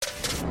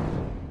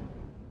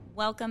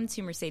Welcome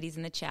to Mercedes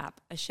and the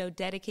Chap, a show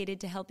dedicated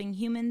to helping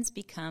humans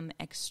become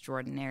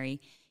extraordinary.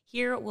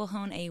 Here we'll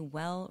hone a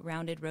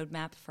well-rounded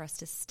roadmap for us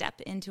to step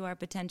into our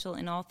potential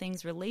in all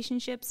things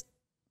relationships,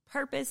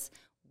 purpose,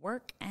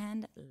 work,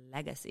 and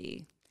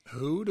legacy.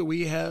 Who do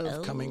we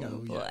have coming? Oh,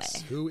 boy.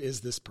 Yes. Who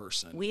is this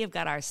person? We have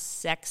got our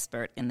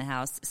Sexpert in the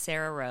house,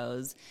 Sarrah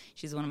Rose.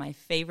 She's one of my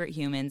favorite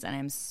humans, and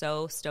I'm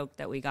so stoked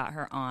that we got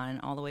her on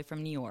all the way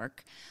from New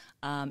York.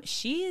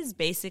 She is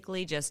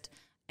basically just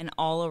an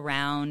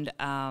all-around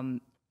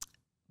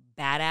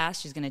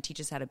badass. She's going to teach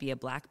us how to be a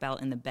black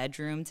belt in the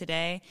bedroom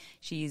today.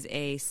 She's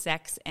a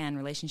sex and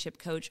relationship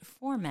coach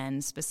for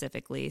men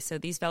specifically. So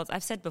these belts,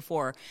 I've said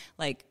before,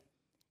 like,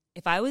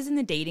 if I was in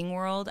the dating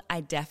world,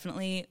 I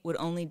definitely would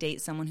only date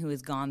someone who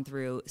has gone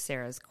through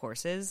Sarah's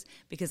courses,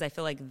 because I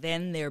feel like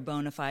then they're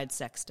bona fide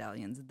sex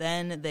stallions.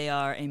 Then they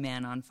are a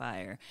man on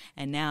fire.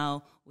 And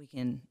now we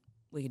can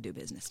do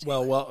business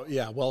together.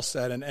 Well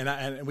said.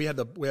 And we had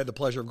the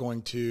pleasure of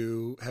going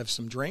to have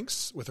some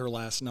drinks with her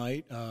last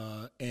night,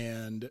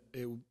 and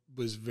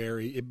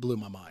it blew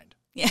my mind.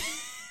 Yeah.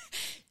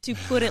 To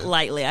put it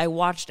lightly, I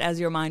watched as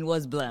your mind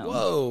was blown.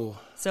 Whoa.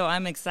 So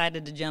I'm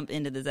excited to jump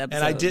into this episode.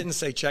 And I didn't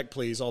say check,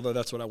 please, although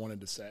that's what I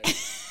wanted to say.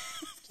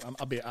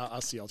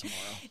 I'll see y'all tomorrow.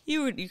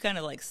 You kind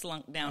of like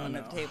slunk down on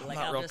the table. I'm like,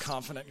 not real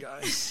confident,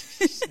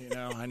 guys.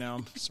 I know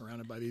I'm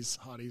surrounded by these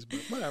hotties, but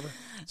whatever.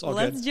 It's all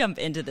Let's good. jump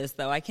into this,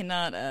 though. I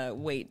cannot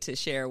wait to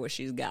share what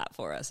she's got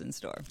for us in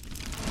store.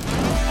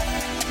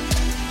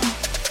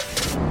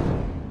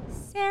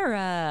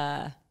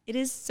 Sarrah, it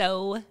is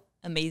so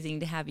amazing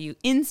to have you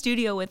in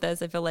studio with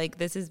us. I feel like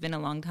this has been a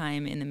long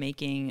time in the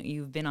making.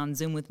 You've been on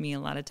Zoom with me a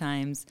lot of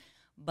times,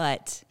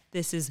 but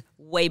this is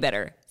way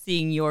better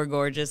seeing your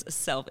gorgeous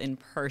self in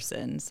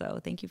person.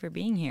 So thank you for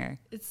being here.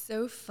 It's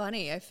so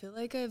funny. I feel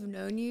like I've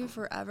known you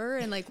forever.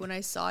 And like when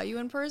I saw you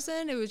in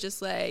person, it was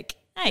just like,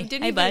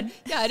 Hey, bud.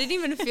 Yeah, I didn't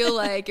even feel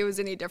like it was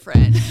any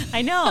different.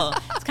 I know.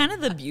 It's kind of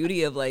the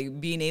beauty of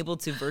like being able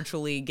to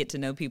virtually get to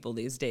know people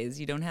these days.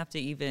 You don't have to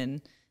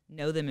even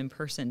know them in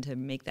person to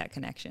make that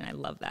connection. I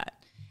love that.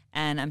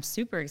 And I'm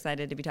super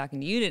excited to be talking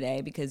to you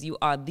today because you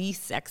are the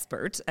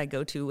Sexpert I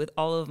go to with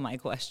all of my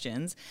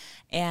questions.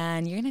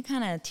 And you're going to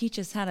kind of teach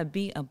us how to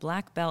be a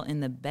black belt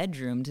in the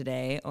bedroom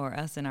today, or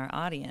us in our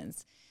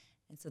audience.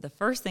 And so the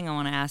first thing I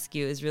want to ask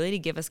you is really to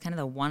give us kind of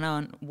the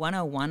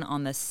 101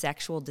 on the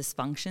sexual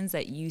dysfunctions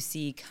that you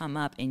see come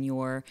up in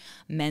your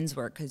men's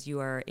work, because you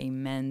are a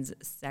men's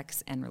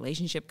sex and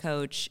relationship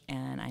coach,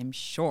 and I'm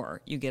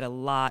sure you get a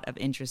lot of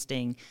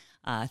interesting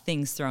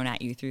things thrown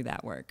at you through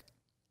that work.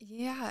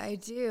 Yeah, I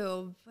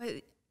do.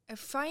 But I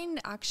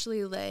find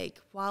actually, like,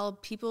 while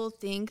people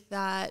think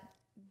that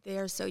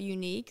they're so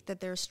unique, that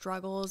their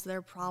struggles,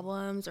 their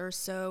problems are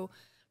so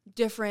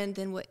different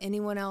than what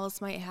anyone else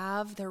might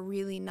have, they're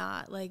really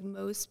not. Like,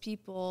 most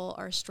people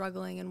are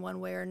struggling in one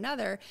way or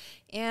another,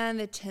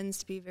 and it tends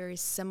to be very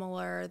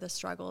similar, the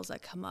struggles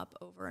that come up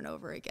over and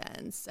over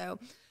again. So,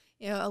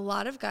 a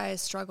lot of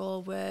guys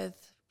struggle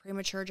with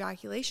premature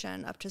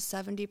ejaculation, up to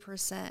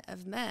 70%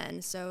 of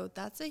men. So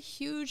that's a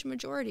huge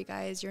majority,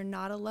 guys. You're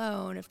not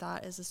alone if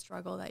that is a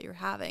struggle that you're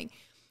having.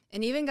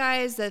 And even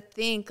guys that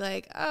think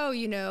like, oh,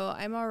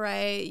 I'm all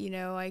right,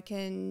 I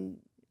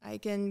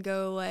can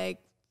go like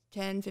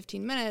 10,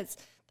 15 minutes,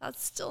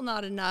 that's still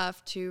not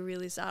enough to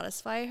really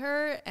satisfy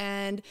her.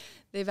 And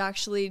they've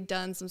actually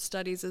done some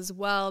studies as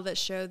well that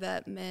show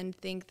that men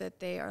think that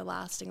they are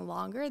lasting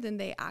longer than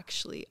they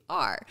actually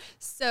are.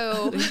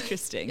 So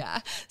interesting. Yeah.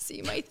 So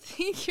you might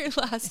think you're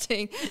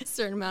lasting a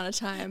certain amount of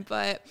time,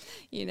 but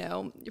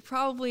you're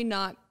probably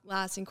not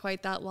lasting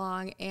quite that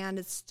long, and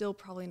it's still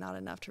probably not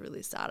enough to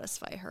really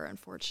satisfy her,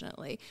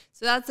 unfortunately.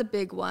 So that's a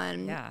big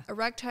one. Yeah.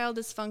 Erectile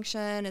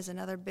dysfunction is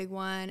another big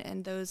one,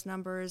 and those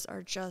numbers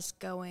are just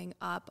going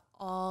up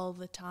all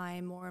the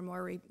time. More and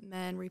more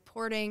men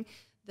reporting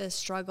this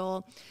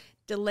struggle.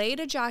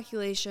 Delayed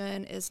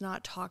ejaculation is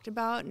not talked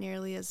about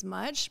nearly as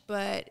much,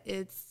 but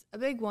it's a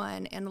big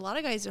one. And a lot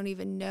of guys don't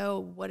even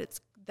know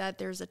that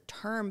there's a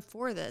term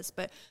for this,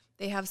 but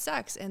they have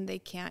sex and they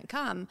can't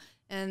come,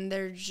 and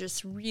they're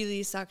just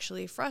really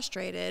sexually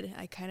frustrated.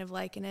 I kind of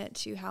liken it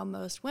to how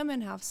most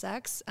women have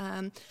sex,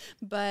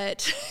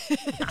 but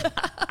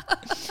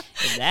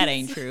if that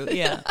ain't true,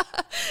 yeah.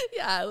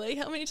 Yeah, like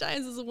how many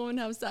times does a woman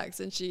have sex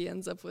and she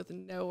ends up with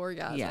no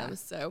orgasm? Yeah.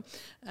 So,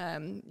 I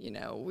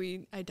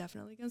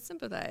definitely can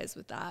sympathize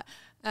with that.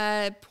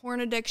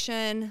 Porn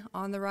addiction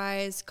on the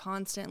rise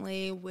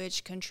constantly,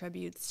 which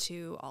contributes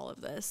to all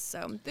of this.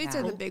 So these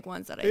are the big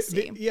ones that I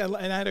see. And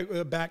I had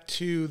to back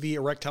to the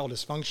erectile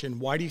dysfunction.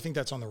 Why do you think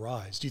that's on the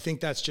rise? Do you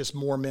think that's just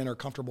more men are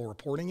comfortable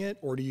reporting it,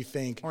 or do you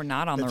think... Or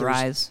not on the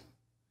rise,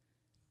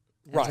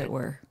 as it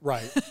were.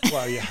 Right.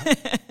 Well, yeah.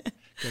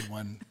 Good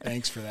one.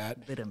 Thanks for that.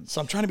 So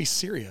I'm trying to be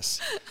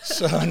serious.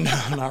 So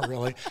no, not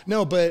really.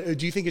 No, but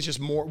do you think it's just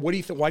more? What do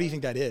you think? Why do you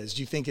think that is?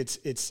 Do you think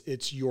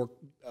it's your?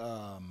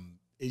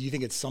 Do you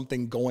think it's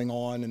something going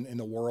on in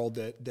the world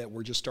that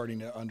we're just starting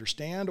to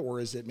understand,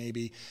 or is it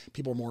maybe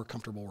people are more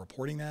comfortable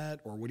reporting that,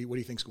 or what do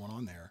you think's going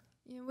on there?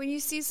 When you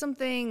see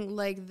something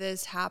like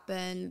this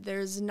happen,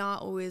 there's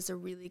not always a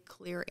really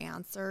clear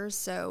answer.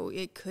 So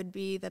it could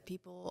be that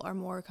people are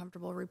more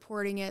comfortable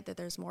reporting it, that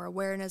there's more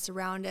awareness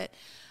around it.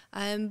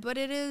 But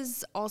it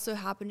is also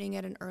happening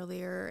at an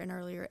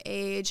earlier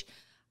age.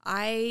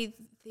 I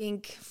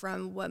think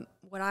from what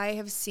I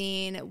have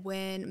seen,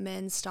 when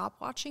men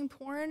stop watching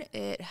porn,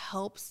 it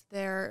helps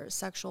their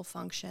sexual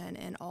function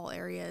in all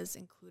areas,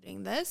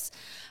 including this.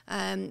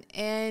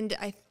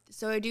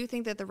 So I do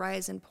think that the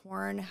rise in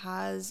porn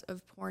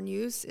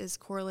use is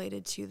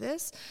correlated to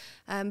this.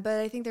 But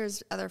I think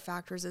there's other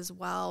factors as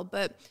well.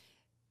 But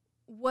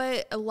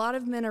what a lot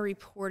of men are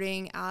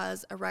reporting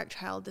as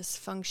erectile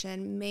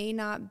dysfunction may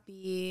not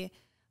be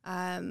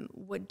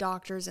what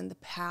doctors in the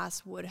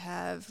past would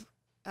have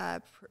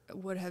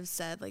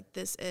said, like,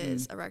 this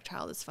is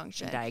erectile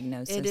dysfunction.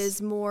 Diagnosis. It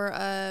is more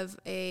of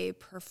a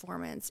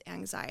performance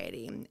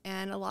anxiety.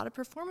 And a lot of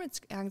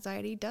performance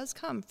anxiety does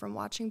come from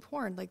watching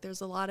porn. Like, there's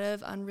a lot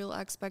of unreal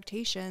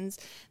expectations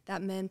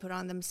that men put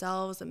on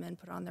themselves, that men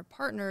put on their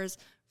partners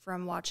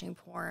from watching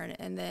porn.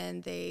 And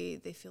then they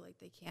feel like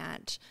they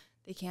can't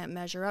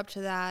measure up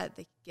to that.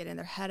 They get in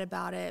their head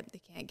about it. They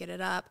can't get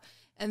it up.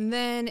 And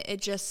then it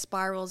just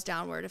spirals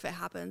downward. If it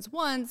happens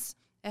once,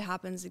 it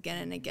happens again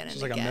and again and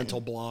again. It's like a mental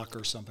block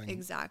or something.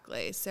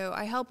 Exactly. So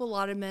I help a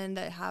lot of men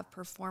that have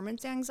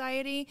performance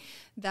anxiety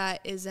that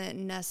isn't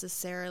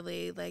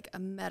necessarily like a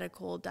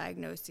medical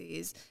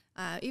diagnosis,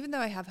 even though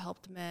I have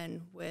helped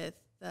men with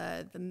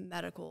the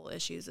medical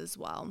issues as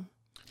well.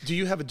 Do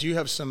you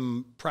have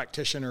some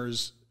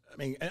practitioners, I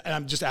mean, and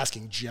I'm just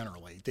asking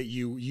generally, that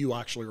you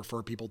actually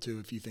refer people to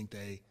if you think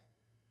they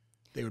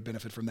would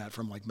benefit from that,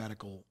 from like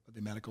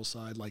the medical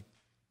side? Like,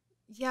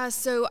 yeah,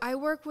 so I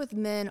work with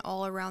men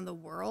all around the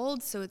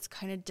world, so it's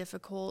kind of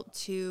difficult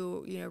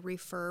to,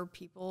 refer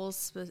people,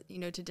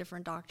 to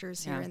different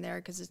doctors here and there,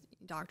 because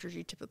doctors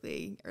you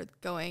typically are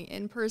going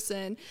in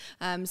person.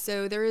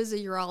 So there is a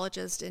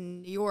urologist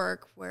in New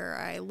York where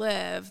I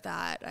live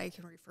that I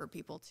can refer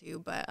people to,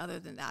 but other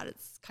than that,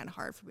 it's kind of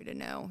hard for me to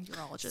know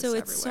urologists So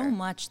it's everywhere. so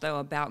much, though,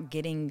 about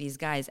getting these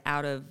guys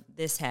out of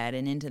this head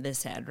and into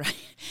this head, right?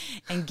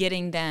 And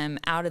getting them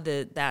out of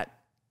that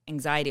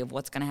anxiety of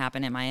what's going to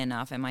happen. Am I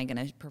enough? Am I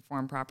going to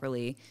perform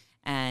properly?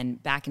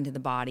 And back into the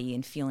body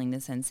and feeling the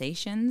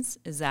sensations.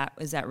 Is that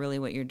really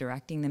what you're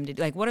directing them to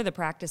do? Like, what are the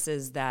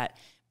practices that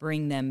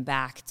bring them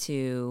back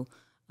to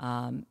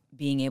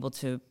being able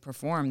to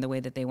perform the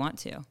way that they want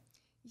to?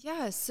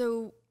 Yeah.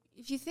 So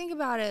if you think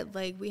about it,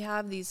 like, we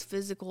have these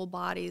physical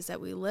bodies that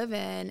we live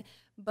in,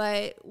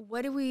 but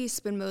what do we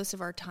spend most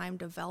of our time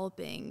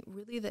developing?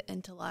 Really the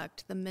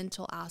intellect, the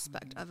mental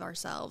aspect of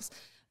ourselves.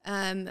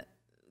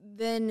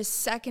 Then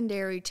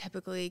secondary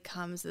typically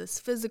comes this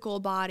physical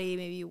body.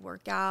 Maybe you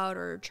work out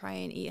or try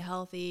and eat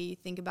healthy. You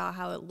think about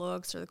how it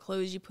looks or the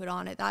clothes you put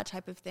on it, that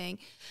type of thing.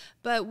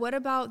 But what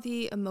about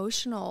the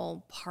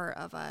emotional part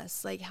of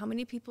us? Like, how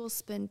many people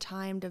spend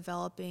time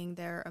developing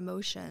their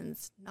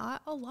emotions?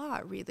 Not a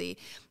lot, really.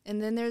 And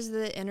then there's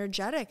the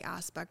energetic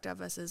aspect of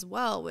us as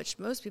well, which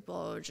most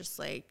people are just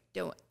like,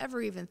 don't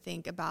ever even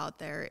think about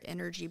their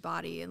energy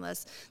body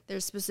unless they're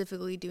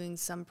specifically doing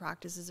some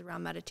practices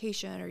around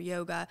meditation or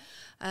yoga.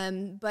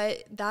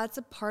 But that's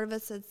a part of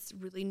us that's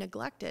really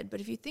neglected. But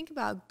if you think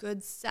about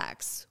good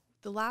sex,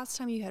 the last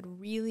time you had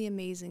really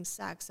amazing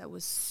sex that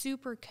was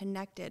super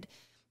connected,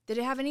 did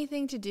it have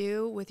anything to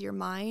do with your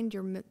mind,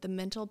 the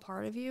mental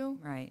part of you?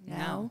 Right.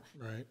 No.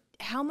 Right.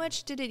 How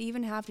much did it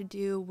even have to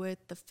do with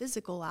the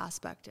physical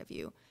aspect of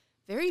you?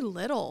 Very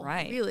little,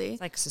 right? Really.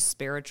 It's like a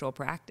spiritual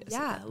practice.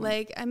 Yeah,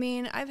 like, I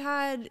mean, I've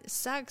had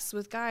sex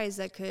with guys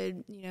that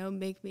could,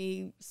 make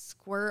me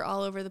squirt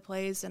all over the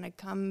place, and I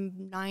come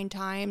 9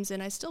 times,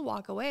 and I still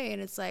walk away,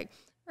 and it's like,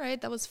 all right,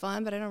 that was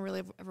fun, but I don't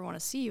really ever want to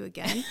see you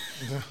again.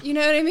 You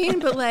know what I mean?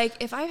 But like,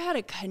 if I've had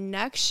a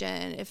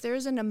connection, if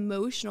there's an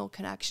emotional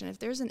connection, if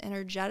there's an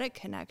energetic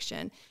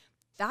connection,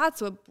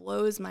 that's what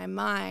blows my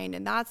mind,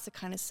 and that's the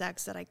kind of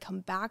sex that I come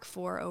back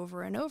for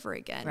over and over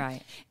again.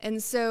 Right.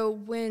 And so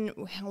when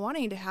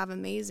wanting to have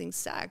amazing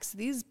sex,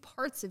 these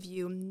parts of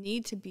you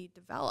need to be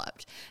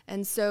developed.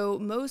 And so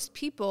most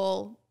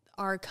people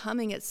are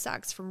coming at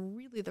sex from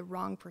really the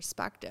wrong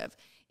perspective,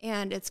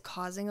 and it's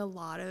causing a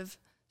lot of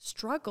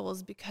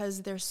struggles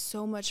because there's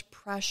so much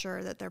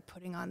pressure that they're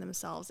putting on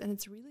themselves, and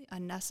it's really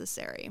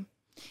unnecessary.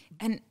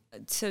 And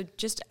so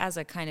just as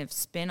a kind of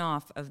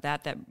spin-off of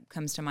that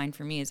comes to mind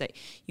for me is that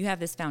you have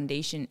this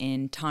foundation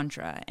in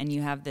Tantra, and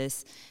you have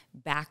this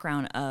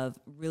background of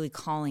really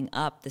calling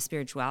up the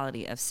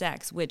spirituality of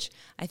sex, which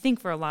I think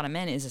for a lot of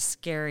men is a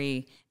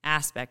scary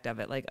aspect of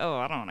it. Like, oh,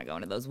 I don't want to go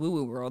into those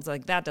woo-woo worlds.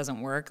 Like, that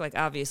doesn't work. Like,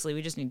 obviously,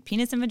 we just need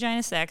penis and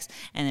vagina sex,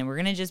 and then we're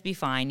going to just be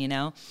fine,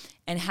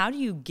 And how do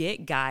you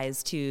get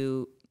guys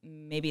to,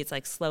 maybe it's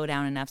like slow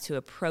down enough to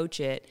approach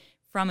it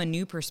from a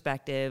new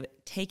perspective,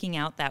 taking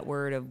out that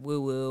word of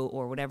woo-woo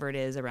or whatever it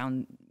is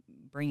around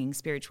bringing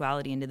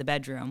spirituality into the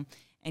bedroom,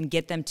 and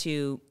get them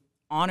to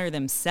honor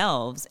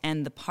themselves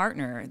and the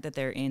partner that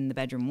they're in the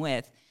bedroom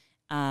with,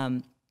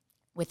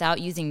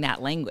 without using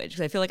that language.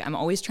 Because I feel like I'm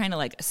always trying to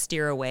like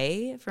steer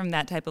away from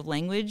that type of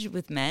language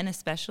with men,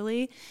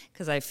 especially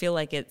because I feel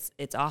like it's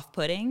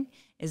off-putting.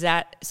 Is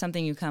that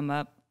something you come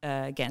up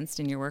against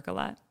in your work a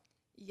lot?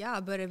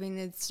 Yeah, but I mean,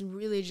 it's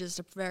really just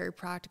a very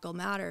practical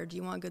matter. Do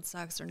you want good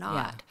sex or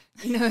not?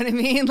 Yeah. You know what I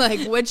mean?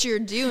 Like, what you're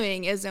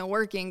doing isn't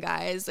working,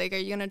 guys. Like, are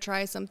you going to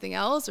try something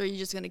else, or are you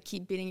just going to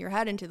keep beating your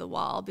head into the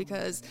wall?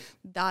 Because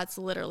that's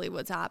literally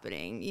what's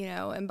happening, you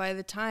know? And by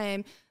the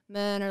time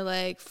men are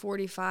like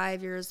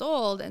 45 years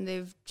old and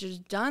they've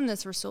just done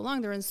this for so long,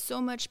 they're in so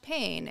much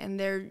pain, and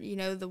they're, you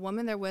know, the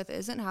woman they're with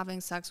isn't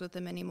having sex with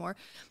them anymore.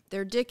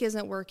 Their dick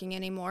isn't working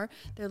anymore.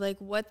 They're like,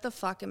 what the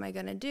fuck am I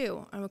going to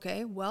do?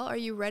 Okay, well, are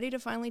you ready to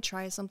finally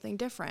try something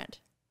different?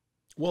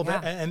 Well,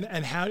 yeah. And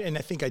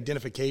I think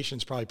identification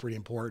is probably pretty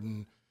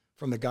important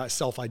from the guy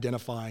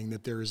self-identifying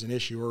that there is an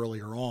issue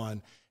earlier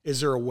on. Is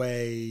there a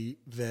way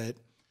that,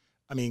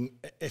 I mean,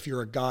 if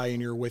you're a guy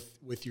and you're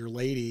with your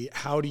lady,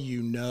 how do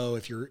you know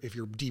if you're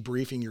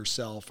debriefing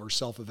yourself or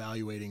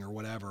self-evaluating or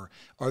whatever?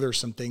 Are there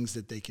some things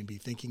that they can be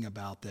thinking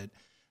about that,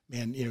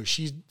 man, you know,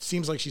 she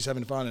seems like she's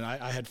having fun, and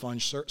I had fun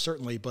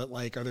certainly, but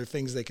like, are there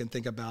things they can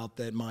think about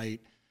that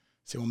might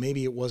say, well,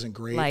 maybe it wasn't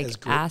great? Like as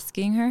great.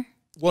 Asking her?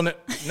 Well,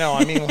 no,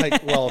 I mean,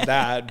 like, well,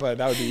 that would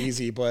be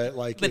easy, but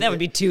like, but that would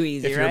be too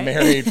easy, if right? you're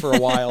married for a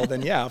while,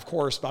 then yeah, of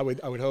course, I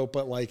would hope,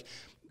 but like.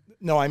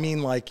 No, I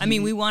mean, like...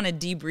 we want to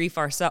debrief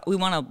ourselves. We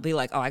want to be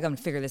like, oh, I got to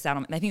figure this out.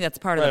 And I think that's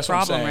part of the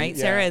problem, right,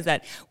 yeah. Sarah, is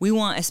that we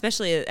want,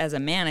 especially as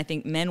a man, I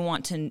think men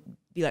want to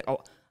be like, oh,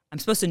 I'm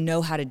supposed to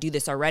know how to do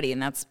this already.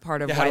 And that's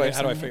part of why... How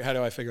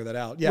do I figure that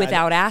out? Yeah,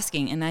 without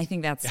asking. And I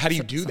think that's... How do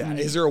you do that?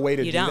 Is there a way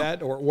to do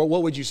that? Or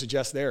what would you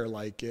suggest there?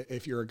 Like,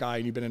 if you're a guy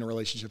and you've been in a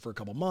relationship for a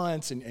couple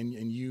months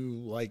and you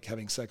like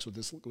having sex with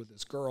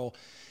this girl,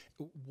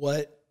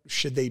 what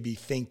should they be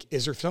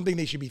Is there something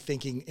they should be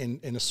thinking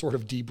in a sort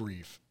of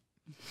debrief?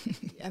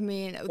 I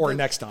mean, or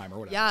next time or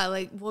whatever. Yeah,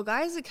 like, well,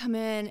 guys that come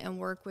in and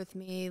work with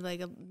me,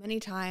 like many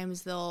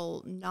times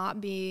they'll not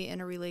be in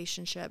a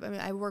relationship. I mean,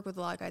 I work with a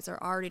lot of guys that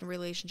are already in a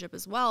relationship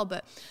as well,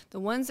 but the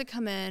ones that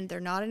come in, they're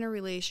not in a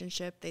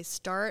relationship. They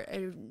start a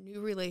new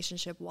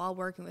relationship while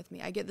working with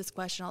me. I get this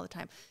question all the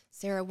time.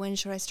 Sarah, when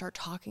should I start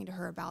talking to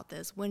her about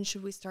this? When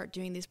should we start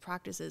doing these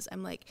practices?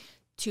 I'm like,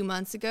 2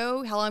 months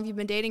ago. How long have you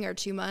been dating her?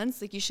 2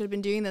 months? Like, you should have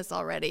been doing this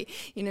already.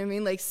 You know what I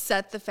mean? Like,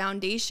 set the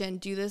foundation,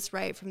 do this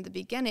right from the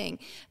beginning.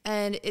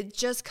 And it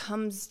just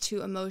comes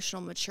to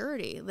emotional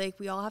maturity. Like,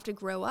 we all have to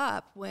grow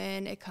up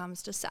when it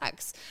comes to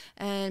sex.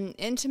 And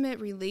intimate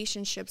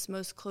relationships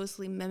most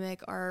closely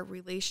mimic our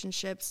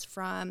relationships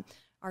from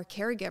our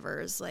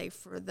caregivers. Like,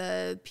 for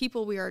the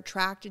people we are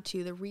attracted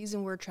to, the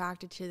reason we're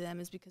attracted to them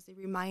is because they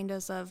remind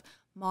us of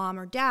mom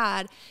or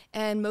dad.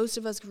 And most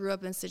of us grew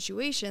up in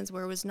situations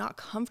where it was not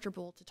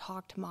comfortable to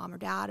talk to mom or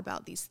dad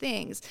about these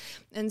things.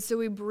 And so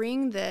we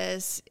bring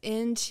this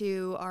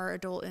into our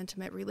adult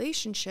intimate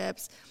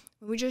relationships.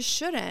 We just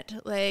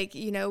shouldn't. Like,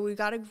 you know, we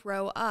got to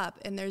grow up,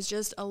 and there's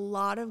just a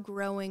lot of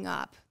growing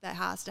up that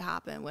has to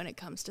happen when it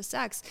comes to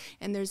sex,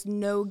 and there's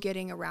no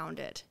getting around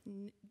it.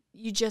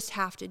 You just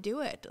have to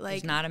do it. Like,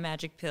 there's not a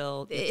magic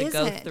pill. You have to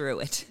go through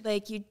it.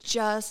 Like, you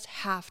just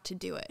have to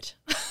do it.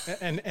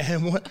 and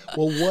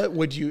what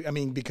would you, I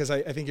mean, because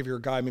I think if you're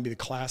a guy, maybe the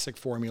classic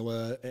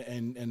formula,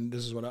 and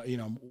this is what I, you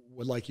know,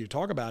 would like you to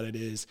talk about it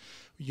is,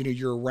 you know,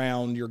 you're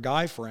around your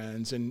guy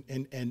friends and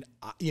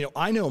you know,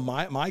 I know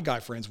my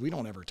guy friends, we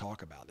don't ever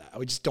talk about that.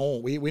 We just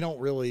don't, we don't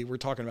really, we're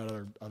talking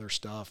about other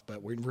stuff,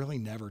 but we're really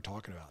never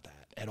talking about that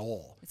at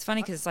all. It's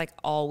funny because it's like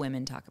all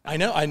women talk about it.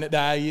 I know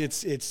that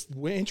it's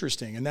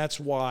interesting. And that's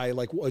why,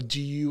 like,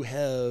 do you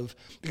have,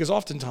 because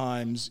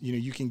oftentimes, you know,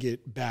 you can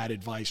get bad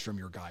advice from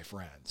your guy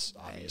friends,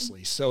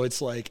 obviously. Right. So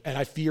it's like, and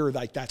I fear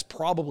like that's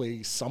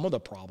probably some of the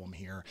problem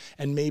here.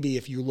 And maybe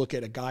if you look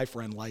at a guy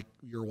friend, like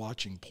you're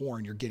watching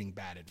porn, you're getting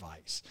bad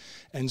advice.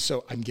 And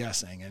so I'm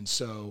guessing. And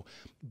so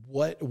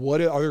what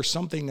are there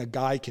something a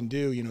guy can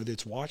do, you know,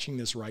 that's watching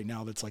this right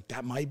now that's like,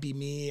 that might be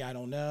me, I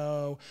don't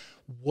know.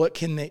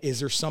 Is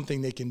there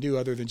something they can do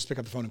other than just pick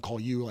up the phone and call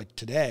you like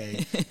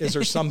today? Is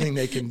there something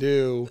they can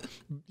do,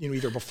 you know,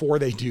 either before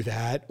they do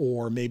that,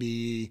 or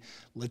maybe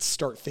let's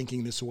start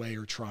thinking this way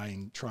or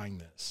trying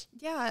this?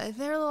 Yeah,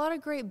 there are a lot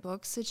of great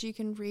books that you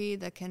can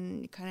read that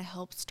can kind of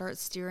help start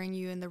steering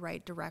you in the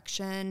right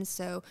direction.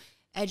 So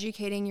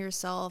educating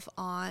yourself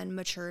on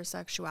mature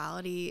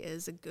sexuality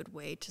is a good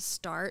way to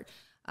start.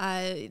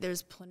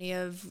 There's plenty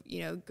of,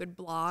 you know, good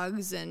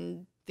blogs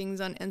and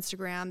things on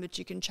Instagram that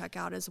you can check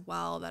out as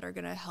well that are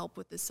going to help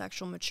with this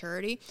sexual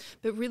maturity.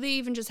 But really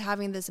even just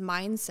having this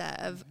mindset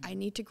of, I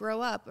need to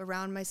grow up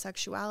around my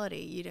sexuality,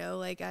 you know,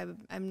 like I'm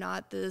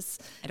not this...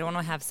 I don't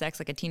want to have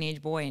sex like a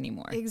teenage boy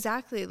anymore.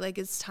 Exactly. Like,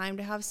 it's time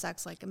to have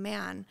sex like a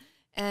man.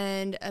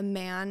 And a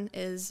man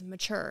is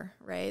mature,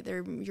 right?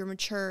 You're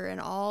mature in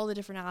all the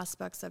different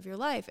aspects of your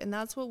life. And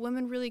that's what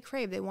women really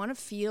crave. They want to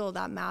feel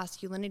that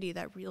masculinity,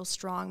 that real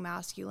strong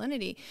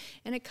masculinity.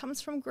 And it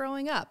comes from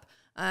growing up.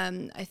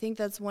 I think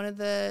that's one of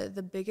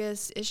the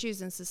biggest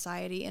issues in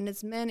society, and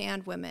it's men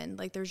and women.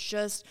 Like, there's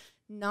just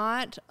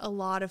not a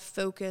lot of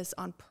focus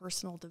on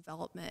personal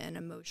development and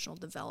emotional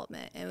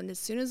development. And as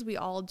soon as we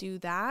all do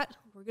that,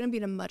 we're going to be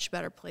in a much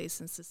better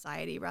place in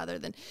society rather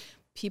than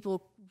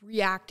people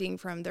reacting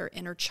from their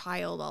inner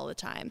child all the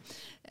time.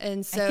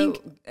 And so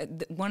I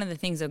think one of the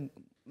things that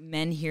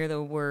men hear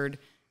the word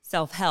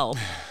self-help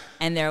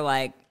and they're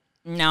like,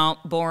 no,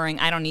 boring.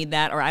 I don't need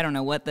that. Or I don't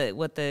know what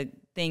the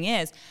thing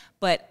is.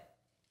 But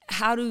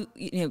how do,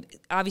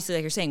 obviously,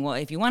 like you're saying, well,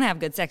 if you want to have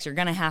good sex, you're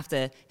going to have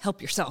to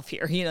help yourself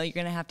here. You're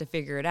going to have to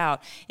figure it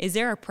out. Is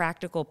there a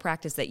practical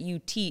practice that you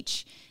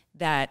teach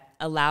that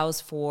allows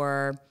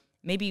for,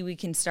 maybe we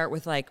can start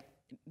with like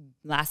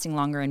lasting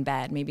longer in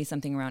bed, maybe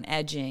something around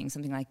edging,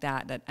 something like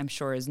that I'm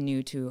sure is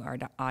new to our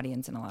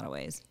audience in a lot of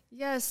ways?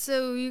 Yeah,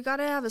 so you got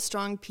to have a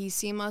strong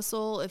PC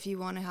muscle if you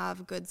want to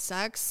have good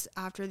sex.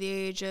 After the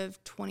age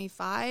of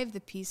 25, the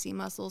PC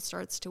muscle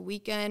starts to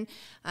weaken,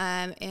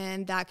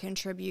 and that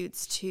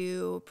contributes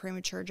to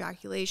premature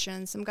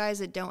ejaculation. Some guys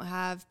that don't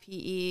have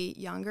PE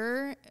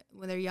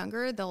when they're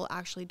younger, they'll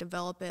actually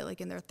develop it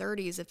like in their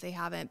 30s if they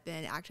haven't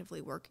been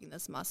actively working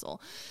this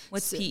muscle.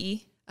 What's PE?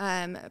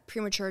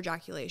 Premature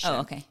ejaculation. Oh,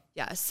 okay.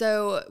 Yeah,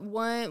 so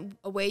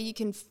a way you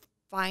can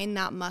find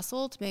that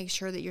muscle to make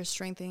sure that you're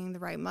strengthening the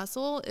right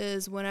muscle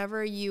is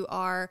whenever you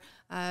are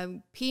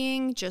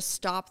peeing, just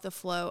stop the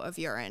flow of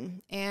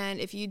urine. And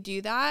if you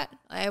do that,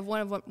 I have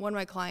one of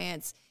my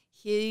clients,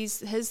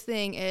 his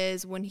thing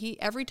is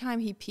every time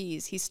he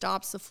pees, he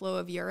stops the flow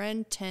of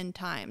urine 10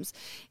 times.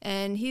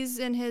 And he's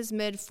in his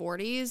mid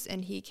 40s,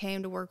 and he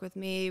came to work with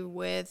me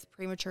with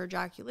premature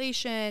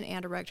ejaculation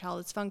and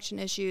erectile dysfunction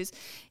issues,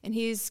 and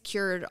he's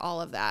cured all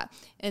of that.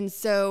 And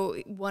so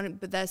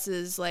but this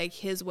is like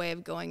his way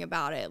of going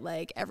about it.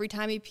 Like every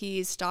time he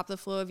pees, stop the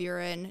flow of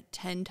urine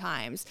 10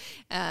 times.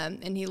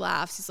 And he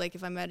laughs. He's like,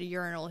 if I'm at a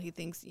urinal, he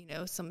thinks,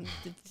 the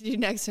dude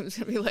next to him is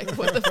going to be like,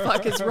 what the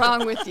fuck is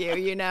wrong with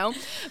you,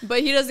 But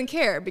he doesn't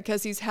care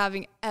because he's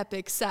having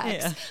epic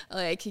sex. Yeah.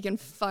 Like he can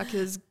fuck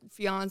his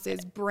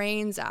fiance's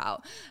brains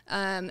out.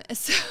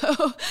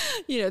 So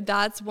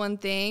that's one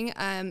thing.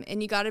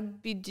 And you got to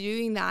be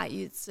doing that.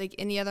 It's like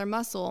any other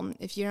muscle.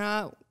 If you're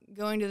not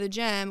going to the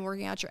gym,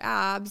 working out your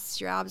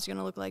abs are going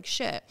to look like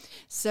shit.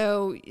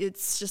 So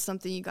it's just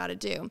something you got to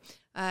do.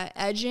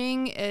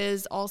 Edging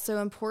is also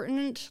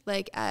important,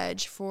 like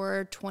edge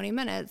for 20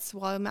 minutes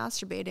while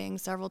masturbating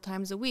several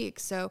times a week.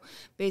 So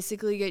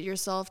basically get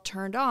yourself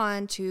turned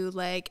on to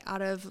like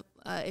out of,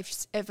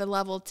 if a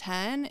level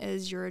 10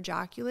 is you're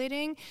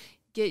ejaculating,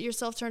 get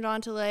yourself turned on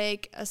to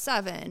like a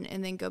 7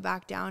 and then go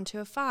back down to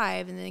a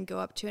 5 and then go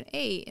up to an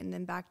 8 and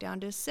then back down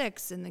to a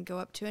 6 and then go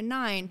up to a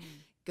 9.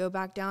 Go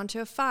back down to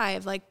a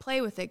 5, like play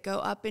with it. Go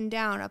up and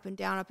down, up and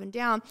down, up and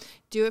down.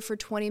 Do it for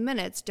 20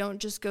 minutes. Don't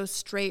just go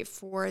straight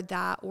for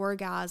that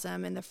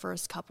orgasm in the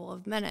first couple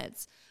of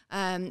minutes.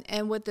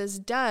 And what this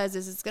does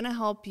is it's going to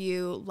help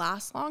you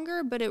last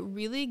longer, but it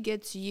really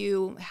gets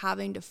you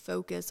having to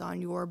focus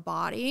on your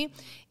body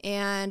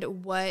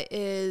and what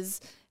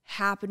is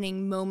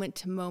happening moment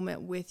to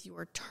moment with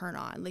your turn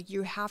on. Like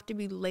you have to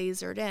be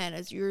lasered in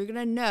as you're going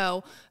to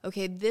know,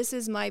 okay, this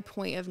is my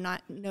point of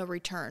no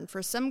return.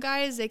 For some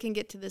guys, they can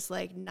get to this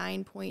like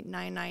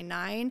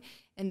 9.999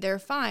 and they're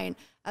fine.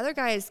 Other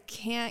guys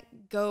can't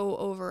go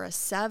over a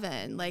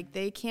 7. Like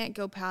they can't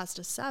go past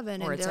a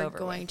 7 and they're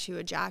going to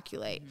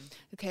ejaculate. Mm-hmm.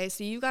 Okay.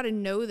 So you got to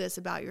know this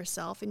about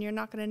yourself and you're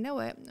not going to know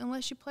it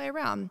unless you play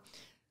around.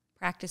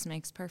 Practice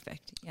makes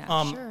perfect.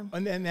 Yeah. Sure.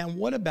 And then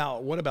what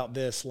about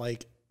this?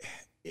 Like,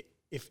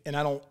 I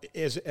don't,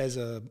 as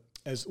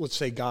let's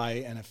say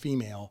guy and a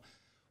female,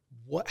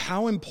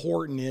 how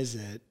important is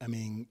it? I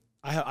mean,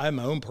 I have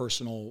my own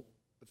personal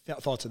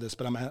thoughts of this,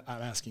 but I'm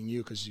asking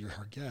you because you're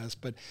our guest,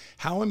 but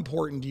how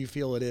important do you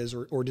feel it is,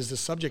 or does the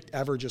subject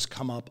ever just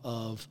come up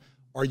of,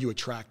 are you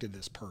attracted to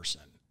this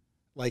person?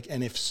 Like,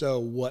 and if so,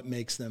 what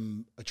makes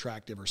them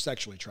attractive or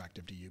sexually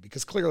attractive to you?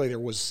 Because clearly there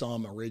was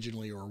some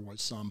originally, or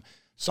was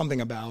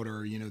something about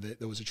her,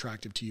 that was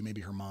attractive to you,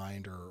 maybe her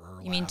mind or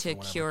her. You mean to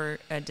cure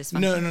a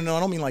dysfunction? No, I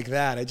don't mean like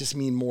that. I just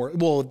mean more,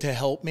 to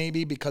help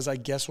maybe, because I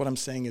guess what I'm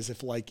saying is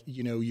if like,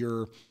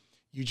 you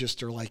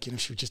just are like,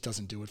 she just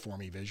doesn't do it for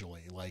me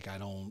visually. Like I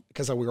don't,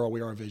 because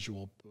we are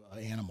visual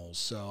animals.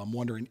 So I'm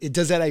wondering,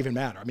 does that even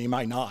matter? I mean, it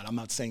might not. I'm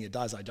not saying it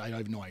does. I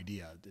have no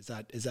idea.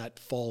 Does that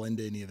fall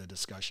into any of the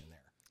discussion there?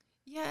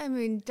 Yeah, I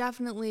mean,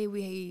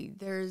 definitely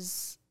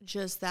there's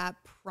just that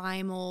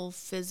primal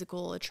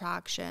physical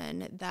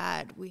attraction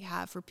that we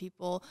have for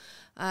people.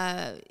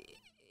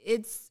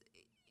 It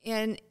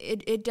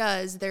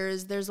does.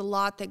 There's a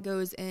lot that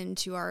goes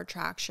into our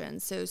attraction.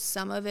 So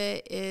some of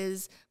it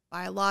is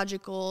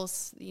biological,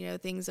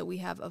 things that we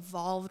have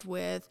evolved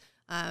with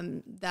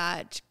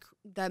that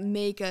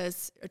make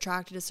us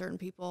attracted to certain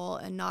people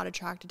and not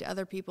attracted to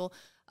other people.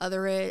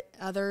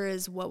 Other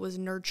is what was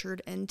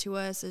nurtured into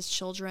us as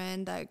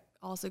children that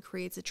also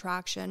creates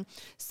attraction.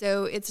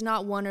 So it's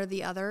not one or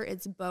the other,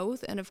 it's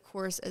both. And of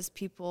course, as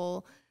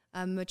people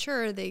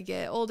mature, they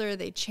get older,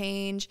 they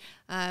change.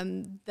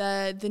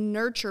 The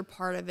nurture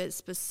part of it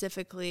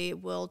specifically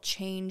will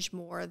change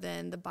more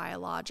than the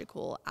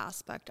biological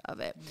aspect of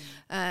it.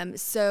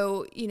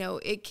 So, you know,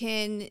 it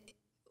can,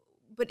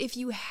 but if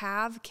you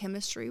have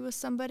chemistry with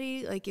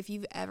somebody, like if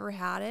you've ever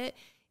had it,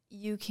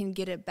 you can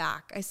get it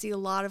back. I see a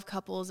lot of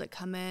couples that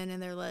come in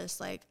and they're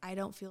just like, I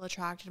don't feel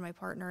attracted to my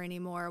partner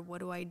anymore. What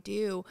do I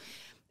do?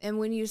 And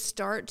when you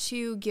start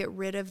to get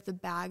rid of the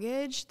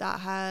baggage that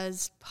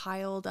has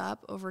piled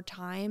up over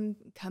time,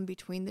 come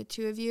between the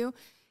two of you,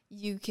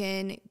 you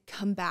can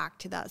come back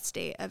to that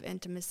state of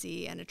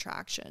intimacy and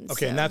attraction.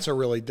 Okay, and that's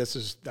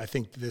I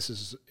think this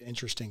is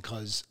interesting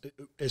because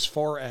as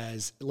far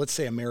as, let's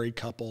say a married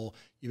couple,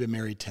 you've been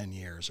married 10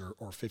 years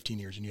or 15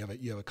 years and you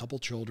have a couple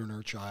children or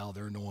a child,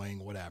 they're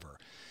annoying, whatever.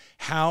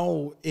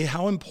 How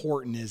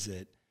important is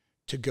it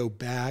to go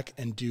back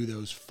and do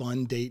those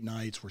fun date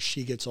nights where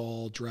she gets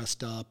all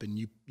dressed up and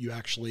you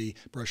actually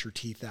brush your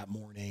teeth that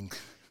morning?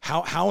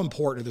 How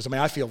important are those? I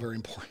mean, I feel very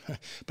important,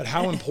 but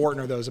how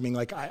important are those? I mean,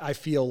 like, I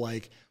feel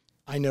like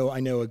I know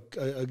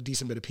a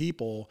decent bit of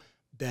people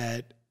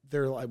that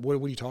they're like,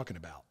 what are you talking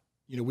about?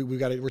 You know,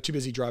 we're too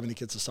busy driving the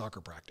kids to soccer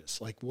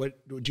practice. Like,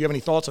 what, do you have any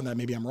thoughts on that?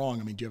 Maybe I'm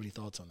wrong. I mean, do you have any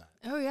thoughts on that?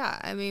 Oh yeah.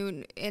 I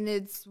mean, and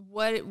it's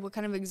what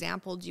kind of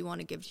example do you want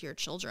to give to your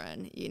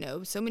children? You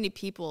know, so many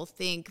people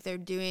think they're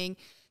doing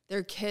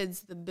their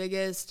kids the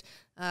biggest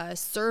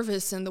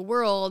service in the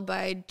world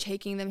by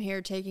taking them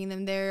here, taking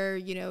them there,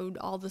 you know,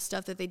 all the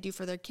stuff that they do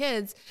for their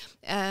kids,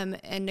 and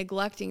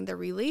neglecting the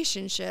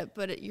relationship.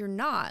 But you're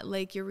not.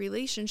 Like, your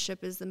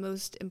relationship is the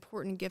most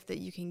important gift that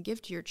you can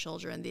give to your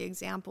children, the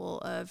example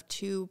of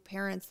two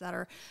parents that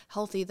are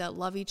healthy, that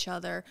love each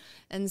other.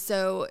 And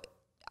so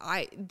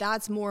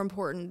that's more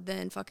important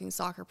than fucking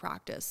soccer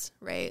practice,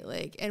 right?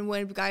 Like, and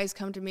when guys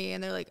come to me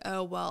and they're like,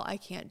 oh, well, I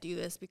can't do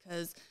this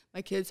because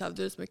my kids have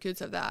this, my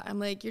kids have that. I'm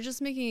like, you're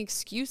just making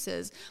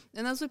excuses.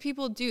 And that's what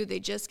people do. They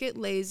just get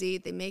lazy.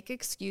 They make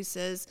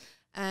excuses.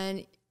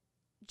 And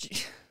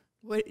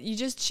what you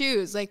just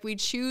choose. Like, we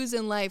choose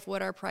in life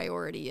what our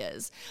priority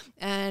is.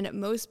 And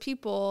most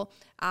people,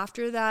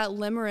 after that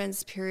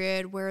limerence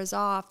period wears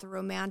off, the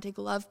romantic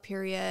love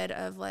period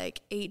of like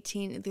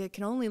 18, it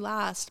can only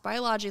last,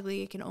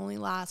 biologically, it can only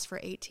last for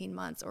 18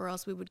 months, or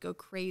else we would go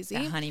crazy.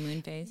 That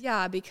honeymoon phase.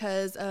 Yeah,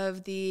 because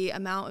of the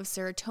amount of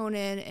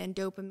serotonin and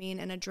dopamine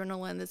and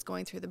adrenaline that's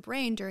going through the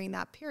brain during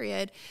that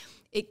period.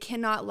 It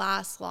cannot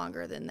last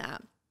longer than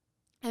that.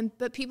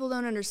 But people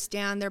don't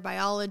understand their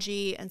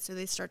biology, and so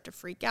they start to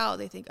freak out.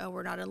 They think, oh,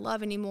 we're not in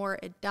love anymore.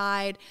 It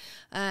died.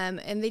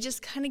 And they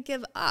just kind of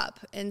give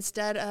up.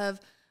 Instead of,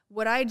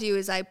 what I do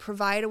is I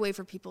provide a way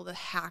for people to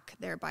hack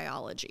their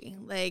biology.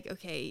 Like,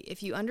 okay,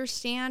 if you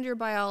understand your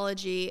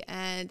biology,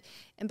 and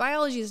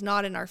biology is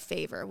not in our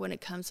favor when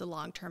it comes to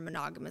long-term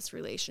monogamous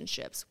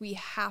relationships. We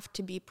have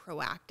to be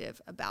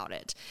proactive about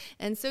it.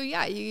 And so,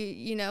 yeah,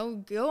 you know,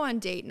 go on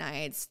date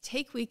nights,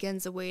 take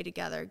weekends away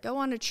together, go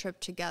on a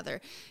trip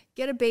together,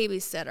 get a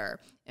babysitter.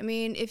 I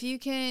mean, if you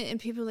can, and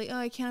people are like, oh,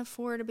 I can't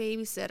afford a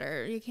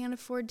babysitter, you can't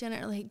afford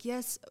dinner. Like,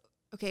 yes,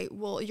 okay,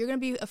 well, you're going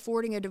to be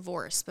affording a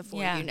divorce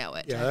before you know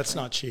it. Yeah, that's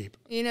not cheap.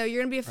 You know,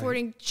 you're going to be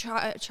affording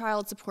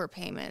child support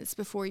payments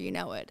before you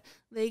know it.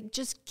 Like,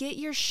 just get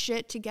your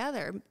shit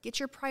together. Get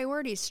your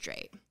priorities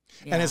straight.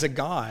 Yeah. And as a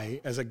guy,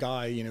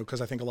 you know,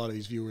 because I think a lot of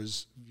these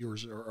viewers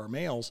are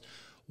males,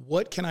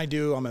 what can I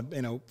do? I'm a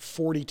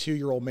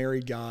 42-year-old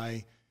married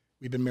guy.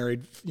 We've been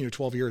married,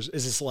 12 years.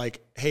 Is this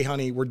like, hey,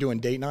 honey, we're doing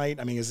date night?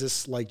 I mean, is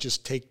this like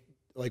just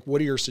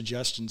what are your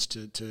suggestions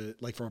to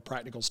like from a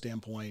practical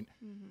standpoint?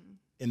 Mm-hmm.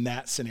 In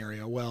that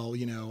scenario? Well,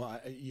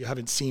 you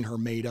haven't seen her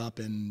made up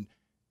in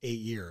 8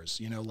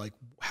 years, like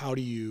how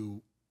do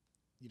you,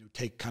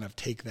 take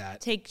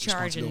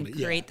charge and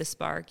create the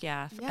spark.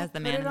 As the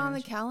man. Put it on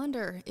the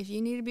calendar. If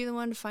you need to be the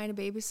one to find a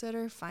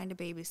babysitter, find a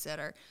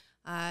babysitter.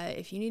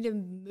 If you need to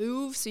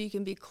move so you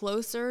can be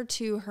closer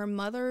to her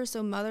mother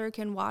so mother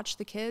can watch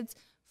the kids,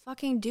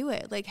 fucking do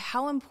it. Like,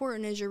 how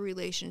important is your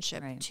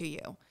relationship to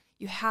you?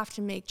 You have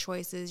to make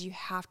choices. You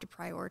have to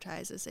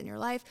prioritize this in your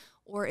life,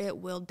 or it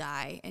will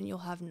die and you'll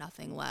have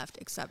nothing left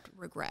except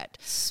regret.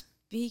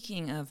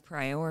 Speaking of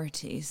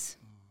priorities,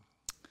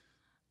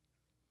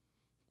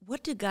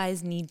 what do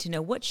guys need to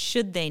know? What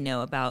should they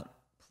know about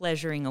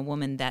pleasuring a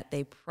woman that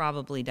they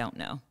probably don't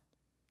know?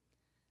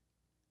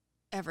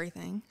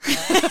 Everything.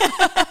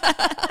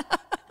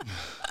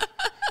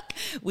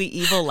 We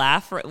evil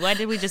laugh. Why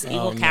did we just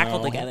evil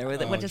cackle together?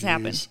 What just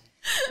happened?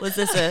 Was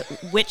this a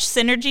witch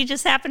synergy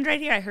just happened right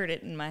here? I heard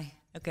it in my...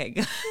 Okay,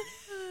 go.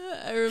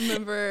 I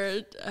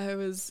remember I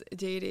was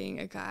dating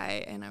a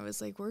guy, and I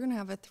was like, we're going to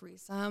have a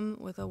threesome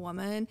with a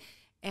woman,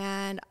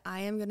 and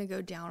I am going to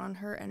go down on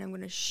her, and I'm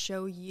going to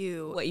show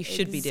you what you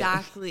should be doing.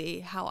 Exactly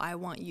how I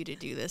want you to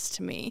do this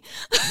to me.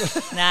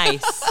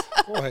 Nice.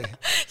 Boy.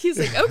 He's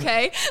like,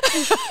 okay.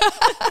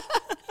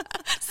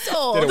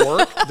 Sold.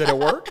 Did it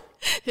work?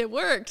 It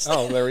worked.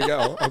 Oh, there we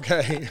go.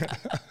 Okay.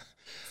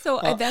 So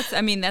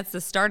that's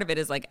the start of it,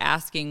 is like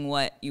asking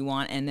what you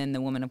want, and then the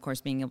woman, of course,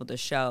 being able to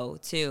show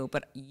too.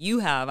 But you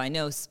have, I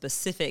know,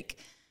 specific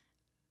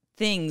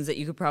things that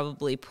you could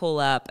probably pull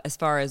up as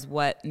far as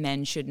what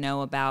men should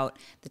know about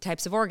the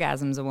types of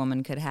orgasms a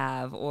woman could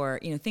have, or,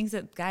 you know, things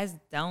that guys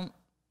don't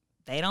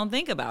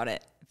think about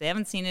it. If they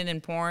haven't seen it in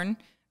porn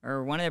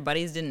or one of their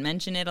buddies didn't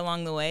mention it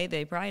along the way,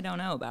 they probably don't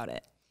know about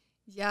it.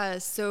 Yeah,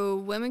 so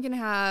women can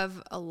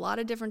have a lot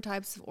of different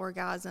types of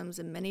orgasms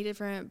in many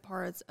different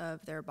parts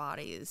of their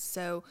bodies.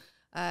 So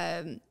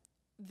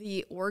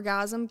the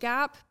orgasm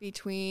gap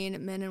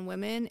between men and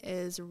women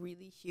is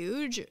really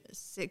huge.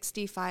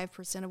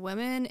 65% of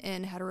women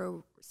in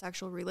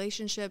heterosexual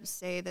relationships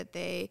say that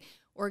they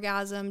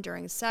orgasm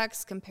during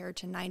sex compared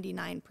to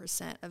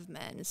 99% of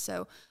men.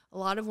 So a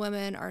lot of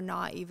women are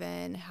not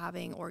even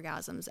having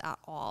orgasms at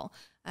all.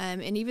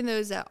 And even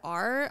those that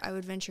are, I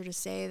would venture to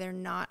say they're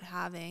not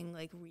having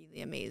like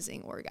really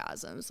amazing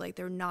orgasms. Like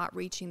they're not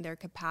reaching their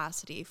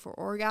capacity for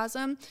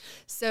orgasm.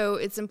 So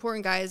it's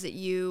important, guys, that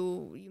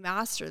you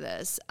master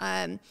this.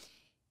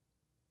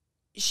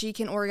 She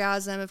can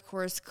orgasm, of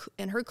course,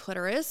 in her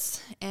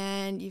clitoris,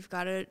 and you've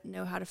got to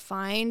know how to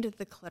find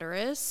the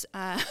clitoris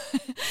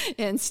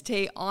and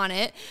stay on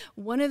it.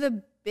 One of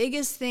the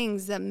biggest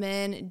things that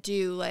men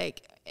do,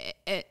 like,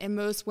 and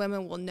most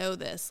women will know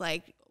this,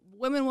 like,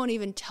 women won't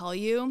even tell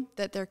you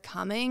that they're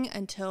coming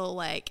until,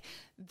 like,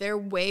 they're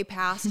way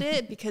past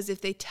it, because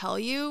if they tell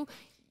you,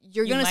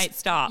 you're going to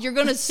stop. You're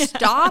going to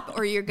stop,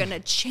 or you're going to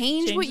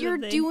change what you're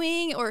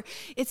doing, or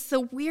it's the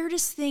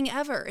weirdest thing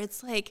ever.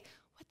 It's like,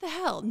 the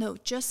hell? No,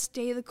 just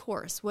stay the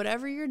course.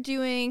 Whatever you're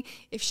doing,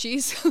 if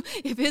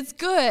it's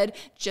good,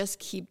 just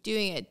keep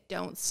doing it.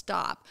 Don't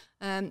stop.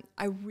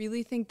 I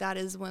really think that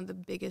is one of the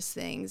biggest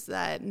things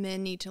that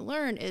men need to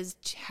learn, is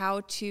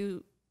how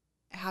to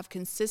have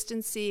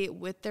consistency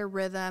with their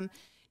rhythm.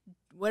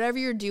 Whatever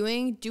you're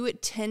doing, do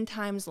it 10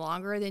 times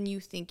longer than you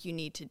think you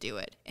need to do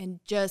it. And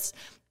just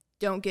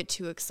don't get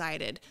too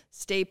excited.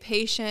 Stay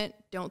patient.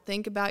 Don't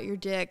think about your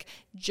dick.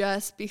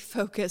 Just be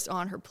focused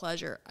on her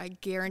pleasure. I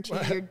guarantee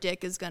your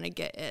dick is going to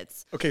get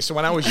its. Okay, so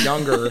when I was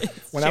younger,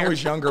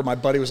 my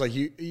buddy was like,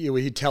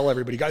 he'd tell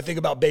everybody, you got to think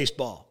about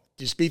baseball.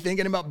 Just be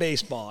thinking about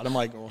baseball. And I'm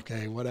like,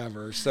 okay,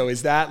 whatever. So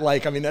is that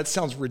like, I mean, that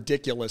sounds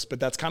ridiculous, but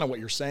that's kind of what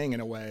you're saying in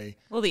a way.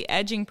 Well, the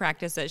edging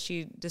practice that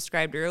she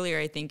described earlier,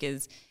 I think,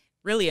 is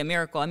really a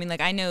miracle. I mean,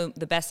 like, I know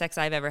the best sex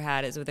I've ever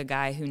had is with a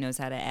guy who knows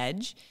how to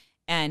edge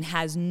and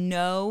has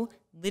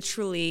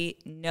literally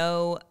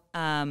no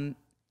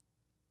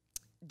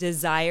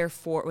desire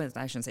for, well,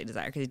 I shouldn't say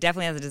desire, because he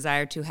definitely has a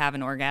desire to have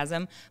an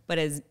orgasm, but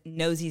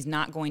knows he's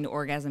not going to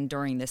orgasm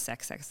during this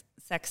sex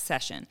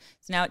session.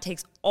 So now it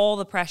takes all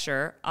the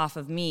pressure off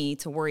of me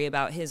to worry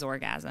about his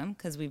orgasm,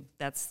 because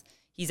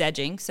he's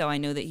edging, so I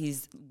know that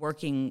he's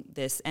working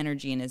this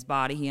energy in his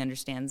body. He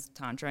understands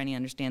Tantra, and he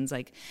understands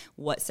like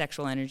what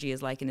sexual energy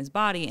is like in his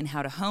body and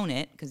how to hone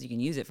it, because you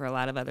can use it for a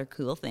lot of other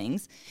cool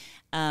things.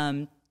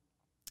 And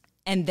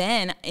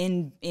then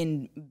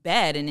in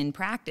bed and in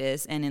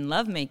practice and in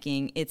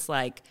lovemaking, it's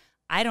like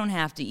I don't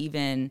have to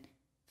even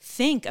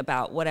think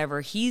about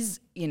whatever he's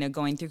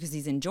going through, because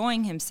he's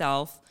enjoying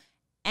himself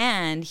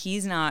and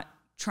he's not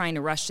trying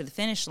to rush to the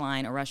finish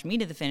line or rush me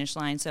to the finish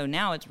line. So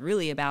now it's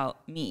really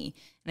about me.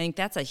 And I think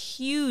that's a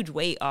huge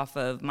weight off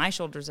of my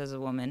shoulders as a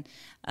woman.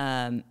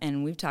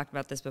 And we've talked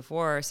about this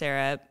before,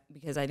 Sarah,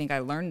 because I think I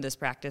learned this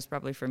practice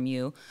probably from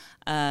you.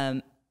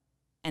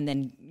 And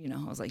then,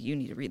 I was like, you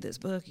need to read this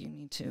book. You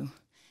need to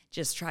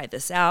just try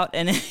this out.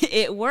 And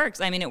it works.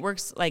 I mean, it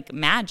works like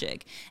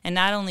magic. And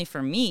not only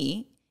for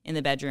me in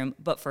the bedroom,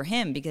 but for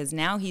him, because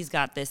now he's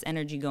got this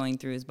energy going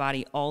through his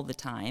body all the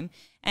time.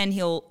 And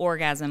he'll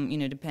orgasm,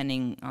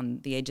 depending on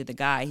the age of the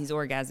guy. He's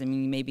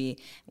orgasming maybe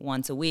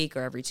once a week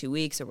or every 2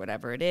 weeks or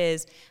whatever it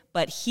is.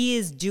 But he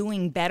is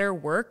doing better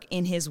work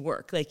in his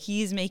work. Like,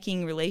 he's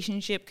making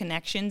relationship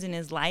connections in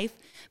his life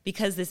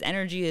because this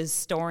energy is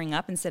storing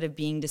up instead of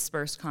being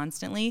dispersed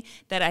constantly,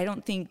 that I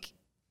don't think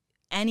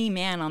any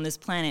man on this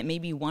planet,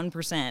 maybe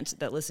 1%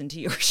 that listen to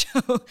your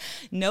show,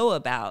 know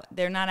about.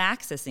 They're not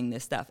accessing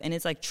this stuff. And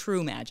it's like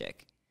true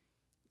magic.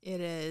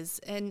 It is.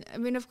 And I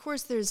mean, of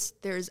course, there's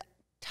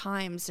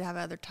times to have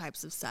other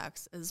types of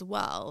sex as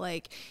well.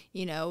 Like,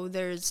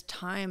 there's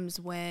times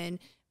when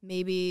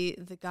maybe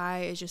the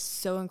guy is just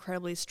so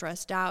incredibly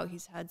stressed out.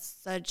 He's had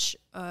such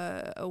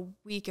a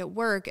week at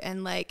work,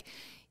 and like,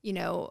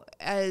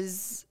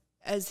 as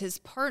his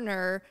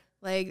partner,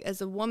 like as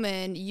a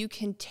woman, you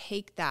can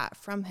take that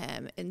from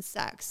him in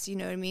sex. You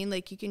know what I mean?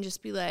 Like, you can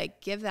just be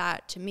like, give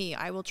that to me.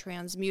 I will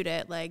transmute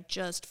it. Like,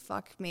 just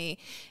fuck me,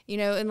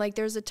 and like,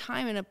 there's a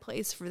time and a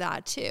place for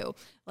that too.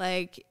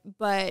 Like,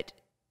 but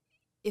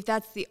if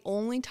that's the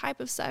only type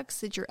of sex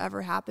that you're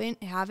ever having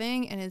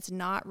and it's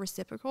not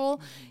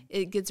reciprocal,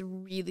 it gets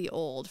really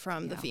old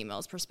from the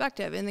female's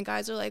perspective. And the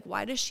guys are like,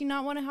 why does she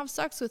not want to have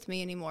sex with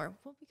me anymore?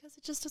 Well, because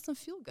it just doesn't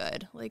feel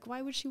good. Like,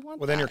 why would she want that?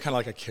 Well, then you're kind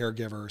of like a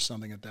caregiver or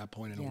something at that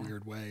point in a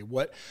weird way.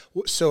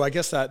 So I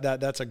guess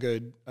that's a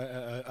good,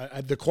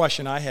 the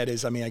question I had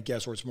is, I mean, I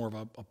guess, or it's more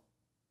of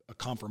a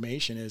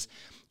confirmation, is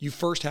you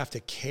first have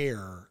to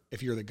care.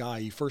 If you're the guy,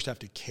 you first have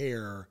to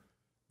care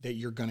that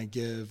you're going to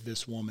give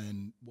this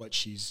woman what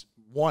she's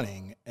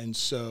wanting. And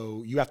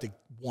so you have to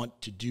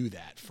want to do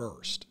that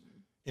first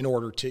in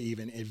order to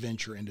even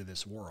venture into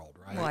this world,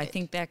 right? Well, I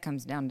think that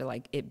comes down to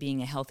like it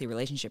being a healthy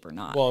relationship or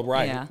not. Well,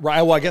 right. Yeah.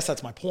 Right. Well, I guess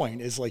that's my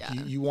point is like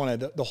you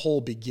wanted the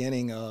whole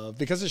beginning of,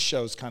 because this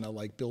show's kind of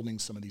like building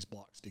some of these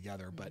blocks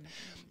together, but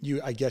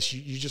I guess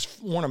you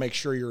just want to make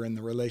sure you're in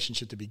the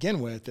relationship to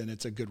begin with and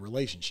it's a good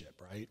relationship,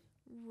 right?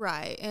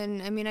 Right.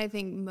 And I mean, I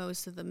think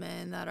most of the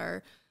men that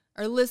are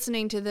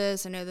listening to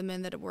this, I know the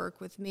men that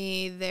work with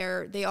me,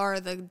 they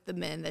are the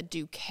men that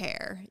do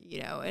care,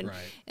 you know,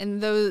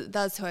 and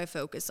that's who I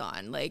focus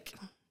on. Like,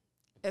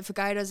 if a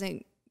guy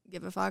doesn't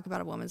give a fuck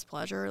about a woman's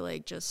pleasure,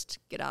 like, just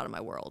get out of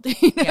my world.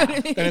 You know what I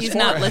mean? He's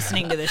not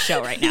listening to this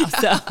show right now.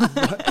 So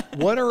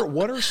what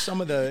are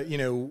some of the, you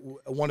know,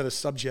 one of the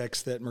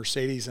subjects that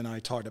Mercedes and I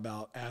talked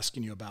about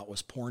asking you about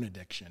was porn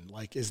addiction.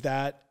 Like, is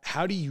that,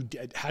 how do you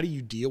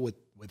deal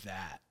with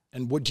that?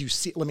 And what do you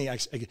see? Let me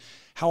ask,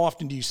 how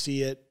often do you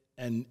see it?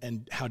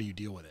 And how do you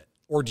deal with it?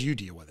 Or do you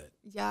deal with it?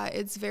 Yeah,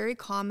 it's very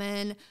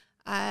common.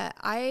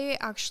 I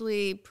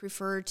actually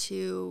prefer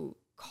to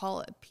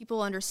call it,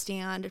 people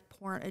understand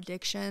porn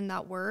addiction,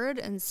 that word.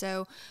 And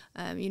so,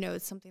 you know,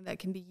 it's something that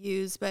can be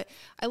used, but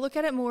I look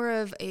at it more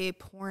of a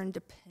porn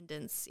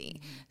dependency.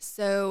 Mm-hmm.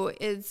 So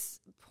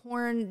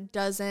porn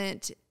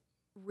doesn't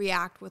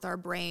react with our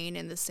brain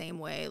in the same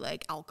way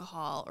like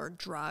alcohol or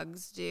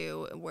drugs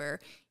do, where,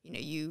 you know,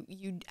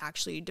 you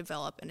actually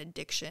develop an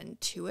addiction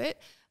to it.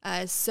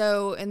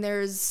 And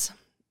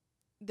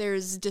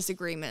there's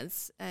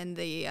disagreements in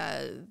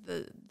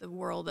the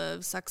world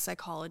of sex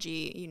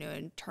psychology, you know,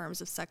 in terms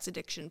of sex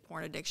addiction,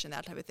 porn addiction,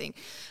 that type of thing.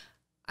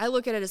 I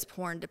look at it as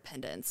porn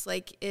dependence.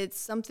 Like, it's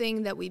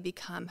something that we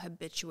become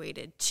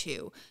habituated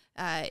to.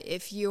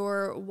 If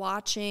you're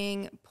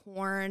watching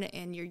porn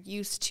and you're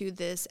used to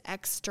this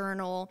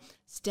external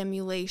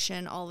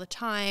stimulation all the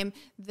time,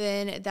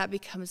 then that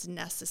becomes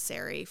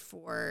necessary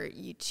for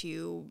you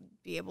to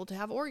be able to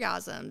have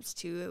orgasms,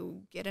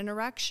 to get an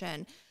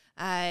erection.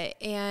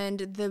 And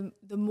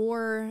the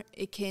more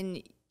it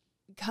can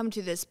come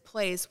to this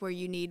place where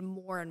you need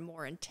more and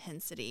more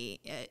intensity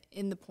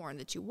in the porn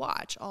that you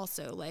watch.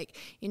 Also, like,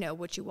 you know,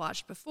 what you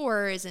watched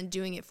before isn't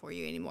doing it for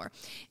you anymore.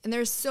 And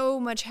there's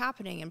so much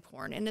happening in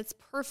porn, and it's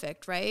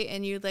perfect, right?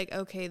 And you're like,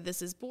 okay,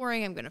 this is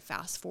boring. I'm going to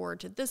fast forward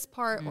to this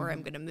part, or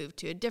I'm going to move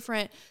to a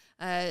different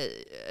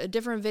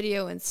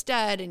video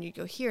instead, and you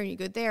go here and you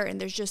go there, and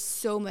there's just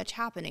so much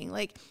happening.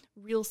 Like,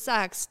 real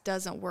sex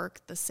doesn't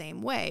work the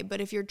same way, but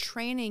if you're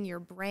training your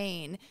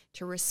brain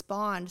to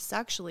respond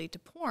sexually to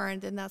porn,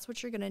 then that's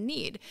what you're going to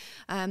need.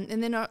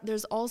 And then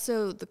there's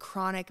also the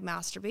chronic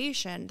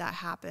masturbation that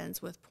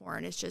happens with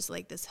porn. It's just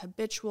like this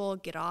habitual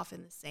get off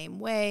in the same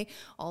way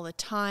all the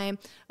time.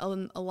 A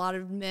lot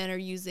of men are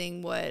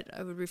using what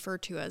I would refer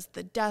to as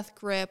the death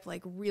grip,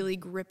 like really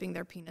gripping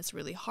their penis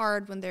really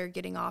hard when they're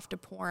getting off to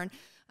porn.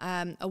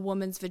 A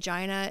woman's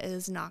vagina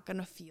is not going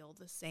to feel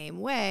the same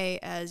way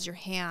as your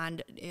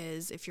hand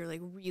is if you're like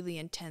really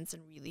intense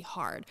and really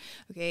hard.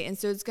 Okay. And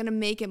so it's going to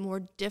make it more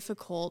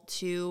difficult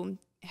to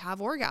have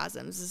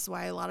orgasms. This is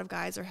why a lot of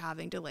guys are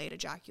having delayed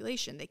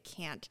ejaculation. They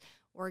can't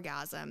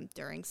orgasm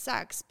during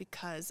sex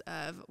because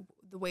of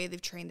the way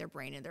they've trained their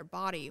brain and their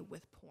body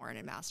with porn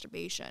and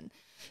masturbation.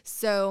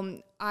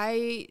 So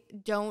I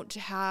don't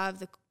have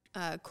the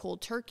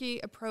cold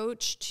turkey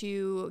approach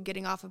to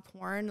getting off of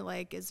porn,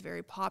 like, is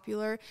very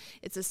popular.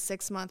 It's a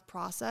 6-month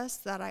process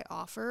that I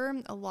offer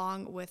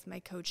along with my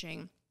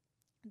coaching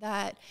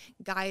that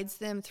guides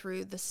them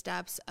through the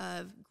steps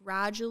of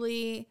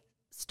gradually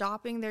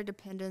stopping their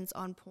dependence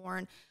on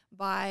porn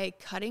by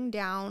cutting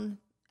down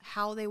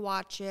how they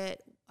watch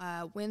it,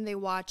 when they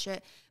watch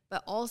it,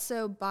 but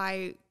also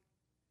by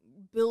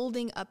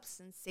building up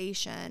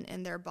sensation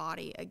in their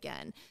body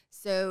again.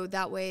 So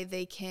that way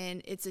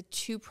it's a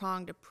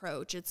 2-pronged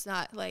approach. It's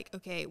not like,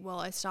 okay, well,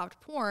 I stopped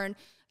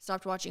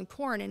watching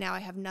porn, and now I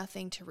have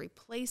nothing to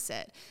replace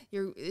it.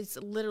 It's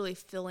literally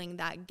filling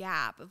that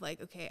gap of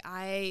like, okay,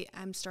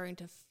 I'm starting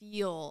to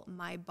feel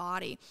my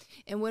body.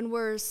 And when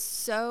we're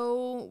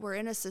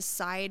in a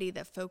society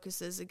that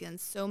focuses again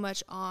so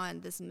much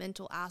on this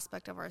mental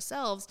aspect of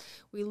ourselves,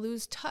 we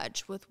lose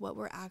touch with what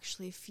we're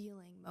actually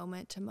feeling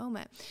moment to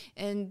moment.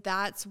 And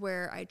that's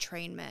where I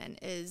train men,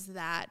 is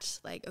that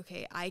like,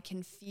 okay, I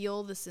can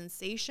feel the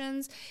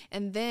sensations,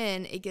 and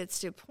then it gets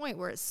to a point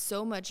where it's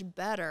so much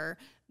better.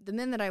 The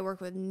men that I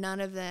work with,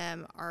 none of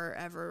them are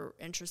ever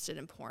interested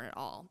in porn at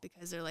all,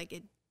 because they're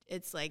like,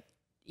 it's like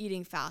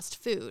eating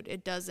fast food.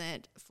 It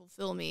doesn't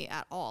fulfill me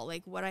at all.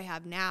 Like, what I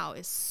have now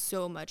is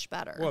so much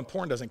better. Well, and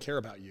porn doesn't care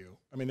about you.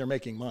 I mean, they're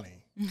making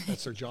money.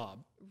 That's their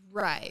job.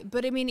 Right.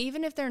 But I mean,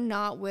 even if they're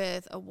not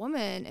with a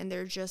woman and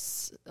they're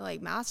just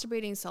like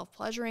masturbating,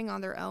 self-pleasuring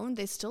on their own,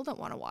 they still don't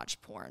want to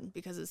watch porn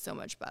because it's so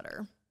much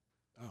better.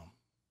 Oh.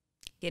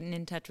 Getting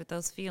in touch with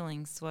those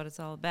feelings is what it's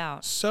all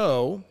about.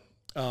 So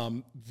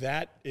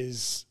that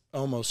is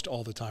almost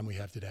all the time we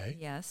have today.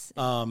 Yes.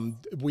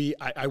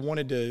 I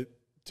wanted to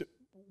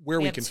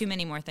we have too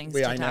many more things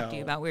to talk to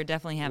you about. We're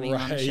definitely having you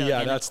on the show. Yeah,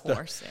 again, that's of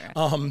course,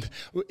 Sarah.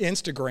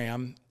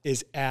 Instagram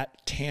is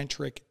at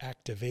Tantric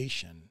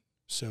Activation.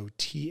 So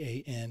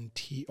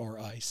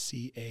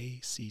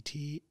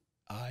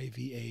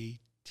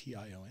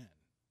TANTRICACTIVATION.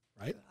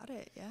 Right? Got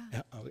it,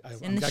 yeah.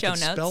 In the show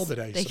notes. Spell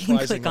today, they can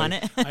click on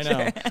it. I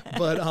know.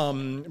 But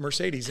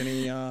Mercedes,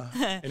 any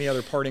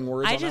other parting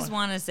words? I just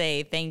want to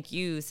say thank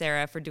you,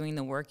 Sarrah, for doing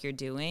the work you're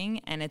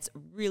doing. And it's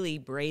really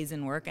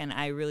brazen work. And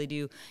I really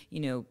do,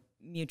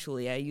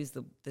 mutually, I use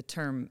the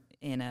term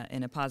in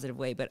a positive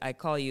way, but I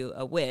call you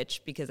a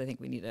witch because I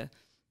think we need to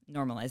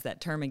normalize that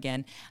term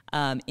again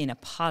in a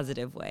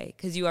positive way,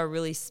 because you are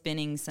really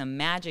spinning some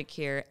magic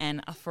here.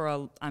 And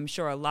I'm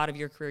sure a lot of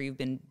your career, you've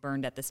been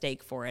burned at the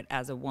stake for it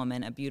as a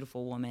woman, a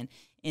beautiful woman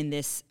in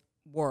this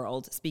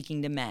world,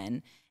 speaking to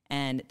men,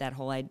 and that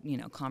whole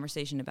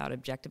conversation about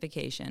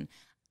objectification.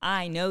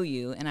 I know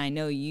you, and I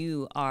know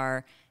you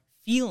are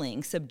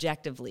feeling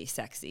subjectively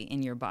sexy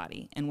in your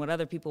body. And what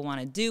other people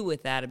want to do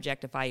with that,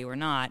 objectify you or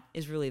not,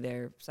 is really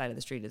their side of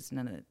the street. It's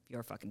none of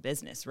your fucking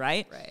business,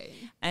 right? Right.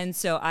 And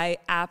so I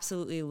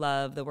absolutely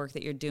love the work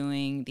that you're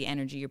doing, the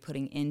energy you're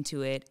putting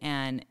into it,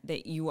 and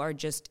that you are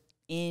just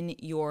in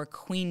your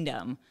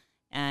queendom.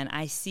 And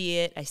I see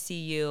it. I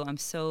see you. I'm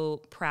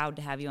so proud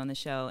to have you on the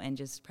show and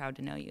just proud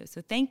to know you. So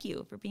thank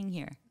you for being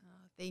here.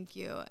 Thank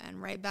you.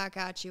 And right back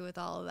at you with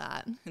all of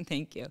that.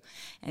 Thank you.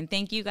 And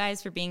thank you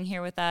guys for being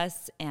here with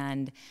us.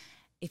 And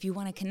if you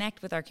want to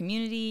connect with our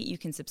community, you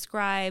can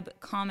subscribe,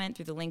 comment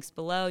through the links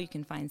below. You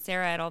can find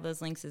Sarrah at all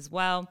those links as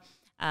well.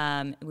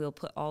 We'll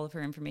put all of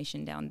her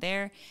information down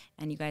there.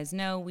 And you guys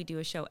know we do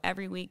a show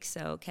every week.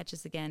 So catch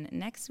us again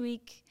next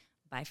week.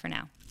 Bye for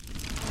now.